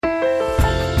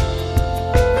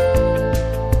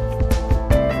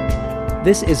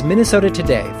This is Minnesota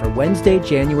Today for Wednesday,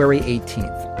 January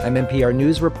 18th. I'm NPR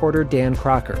News reporter Dan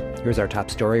Crocker. Here's our top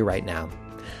story right now.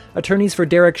 Attorneys for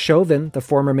Derek Chauvin, the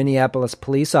former Minneapolis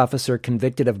police officer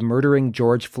convicted of murdering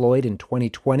George Floyd in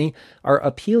 2020, are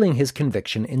appealing his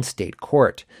conviction in state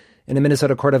court. In a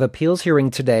Minnesota Court of Appeals hearing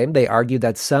today, they argued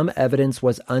that some evidence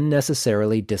was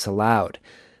unnecessarily disallowed.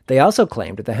 They also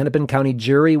claimed that the Hennepin County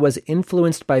jury was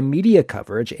influenced by media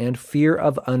coverage and fear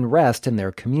of unrest in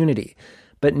their community.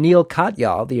 But Neil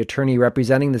Katyal, the attorney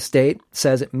representing the state,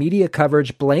 says media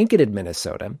coverage blanketed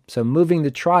Minnesota, so moving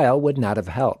the trial would not have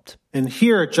helped. And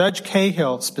here, Judge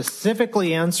Cahill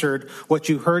specifically answered what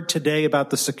you heard today about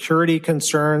the security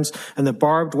concerns and the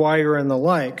barbed wire and the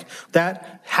like,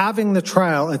 that having the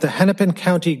trial at the Hennepin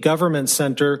County Government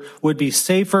Center would be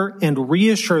safer and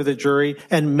reassure the jury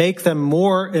and make them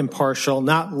more impartial,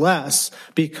 not less,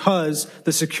 because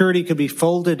the security could be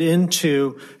folded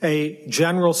into a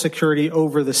general security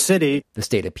over the city. The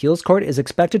state appeals court is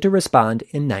expected to respond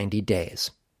in 90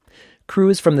 days.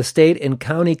 Crews from the state and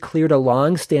county cleared a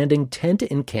long-standing tent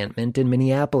encampment in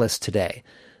Minneapolis today.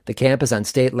 The camp is on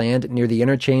state land near the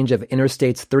interchange of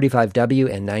Interstates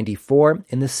 35W and 94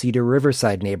 in the Cedar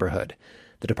Riverside neighborhood.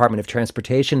 The Department of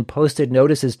Transportation posted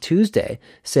notices Tuesday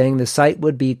saying the site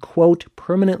would be, quote,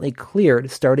 permanently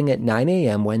cleared starting at 9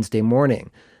 a.m. Wednesday morning.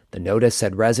 The notice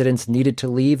said residents needed to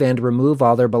leave and remove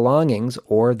all their belongings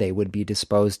or they would be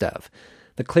disposed of.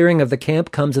 The clearing of the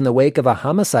camp comes in the wake of a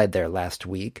homicide there last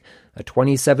week. A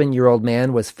 27-year-old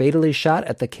man was fatally shot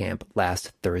at the camp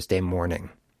last Thursday morning.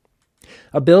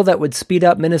 A bill that would speed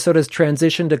up Minnesota's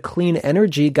transition to clean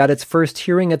energy got its first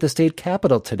hearing at the state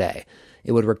capitol today.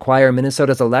 It would require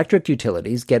Minnesota's electric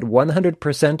utilities get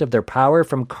 100% of their power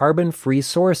from carbon-free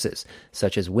sources,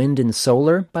 such as wind and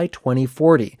solar, by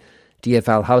 2040.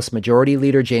 DFL House Majority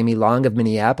Leader Jamie Long of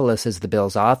Minneapolis is the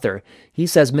bill's author. He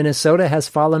says Minnesota has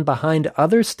fallen behind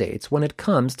other states when it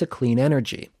comes to clean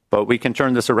energy. But we can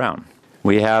turn this around.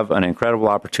 We have an incredible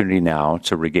opportunity now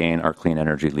to regain our clean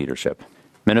energy leadership.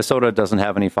 Minnesota doesn't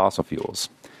have any fossil fuels,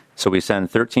 so we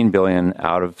send $13 billion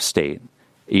out of state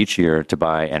each year to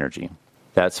buy energy.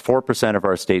 That's 4% of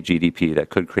our state GDP that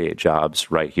could create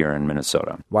jobs right here in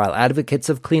Minnesota. While advocates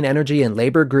of clean energy and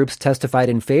labor groups testified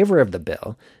in favor of the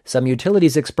bill, some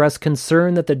utilities expressed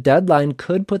concern that the deadline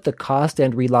could put the cost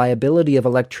and reliability of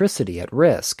electricity at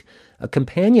risk. A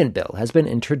companion bill has been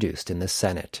introduced in the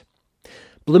Senate.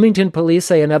 Bloomington police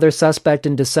say another suspect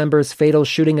in December's fatal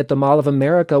shooting at the Mall of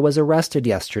America was arrested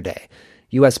yesterday.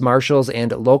 U.S. Marshals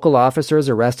and local officers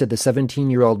arrested the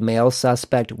 17-year-old male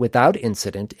suspect without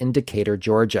incident in Decatur,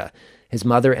 Georgia. His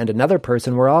mother and another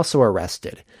person were also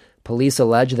arrested. Police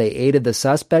allege they aided the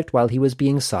suspect while he was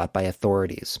being sought by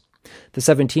authorities. The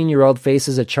 17-year-old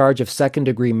faces a charge of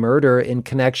second-degree murder in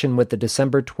connection with the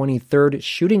December 23rd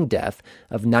shooting death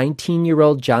of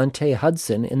 19-year-old Jonte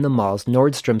Hudson in the mall's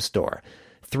Nordstrom store.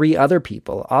 3 other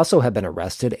people also have been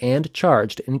arrested and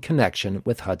charged in connection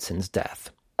with Hudson's death.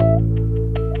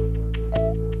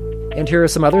 And here are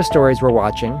some other stories we're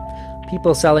watching.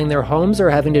 People selling their homes are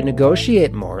having to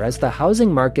negotiate more as the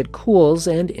housing market cools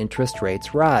and interest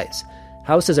rates rise.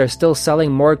 Houses are still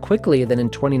selling more quickly than in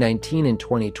 2019 and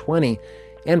 2020,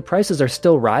 and prices are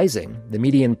still rising. The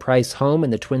median price home in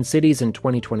the Twin Cities in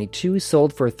 2022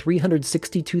 sold for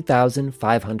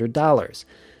 $362,500.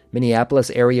 Minneapolis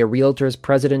area realtors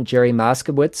president Jerry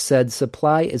Moskowitz said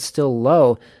supply is still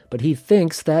low, but he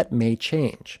thinks that may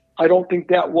change. I don't think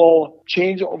that will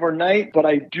change overnight, but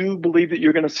I do believe that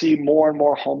you're going to see more and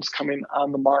more homes coming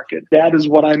on the market. That is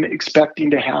what I'm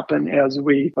expecting to happen as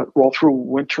we roll through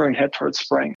winter and head towards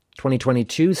spring.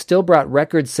 2022 still brought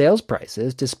record sales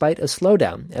prices despite a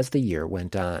slowdown as the year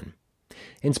went on.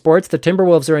 In sports, the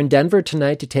Timberwolves are in Denver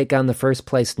tonight to take on the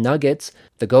first-place Nuggets.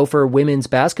 The Gopher women's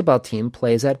basketball team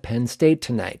plays at Penn State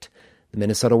tonight. The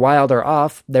Minnesota Wild are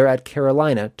off. They're at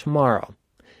Carolina tomorrow.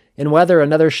 In weather,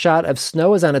 another shot of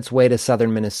snow is on its way to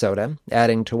southern Minnesota,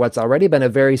 adding to what's already been a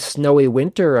very snowy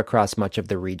winter across much of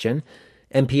the region.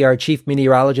 NPR Chief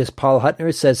Meteorologist Paul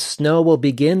Huttner says snow will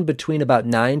begin between about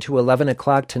 9 to 11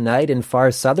 o'clock tonight in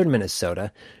far southern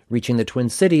Minnesota, reaching the Twin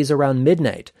Cities around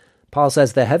midnight. Paul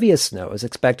says the heaviest snow is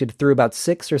expected through about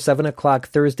 6 or 7 o'clock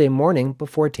Thursday morning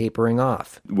before tapering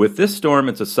off. With this storm,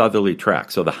 it's a southerly track,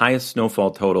 so the highest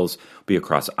snowfall totals will be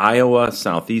across Iowa,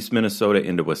 southeast Minnesota,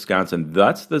 into Wisconsin.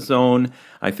 That's the zone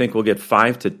I think we'll get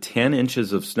 5 to 10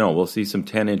 inches of snow. We'll see some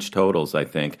 10-inch totals, I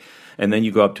think. And then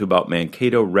you go up to about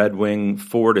Mankato, Red Wing,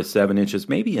 4 to 7 inches,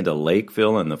 maybe into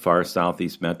Lakeville in the far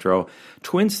southeast metro.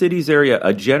 Twin Cities area,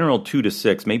 a general 2 to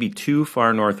 6, maybe 2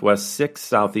 far northwest, 6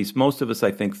 southeast. Most of us,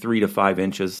 I think, 3 to 5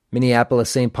 inches.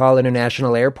 Minneapolis-St. Paul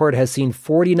International Airport has seen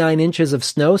 49 inches of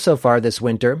snow so far this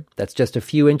winter. That's just a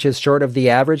few inches short of the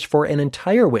average for an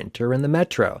entire winter in the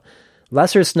metro.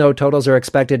 Lesser snow totals are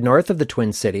expected north of the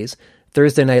Twin Cities.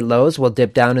 Thursday night lows will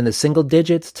dip down in the single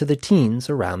digits to the teens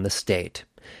around the state.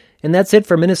 And that's it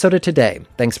for Minnesota Today.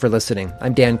 Thanks for listening.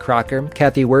 I'm Dan Crocker.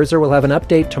 Kathy Wurzer will have an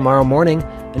update tomorrow morning.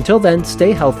 Until then,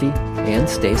 stay healthy and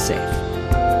stay safe.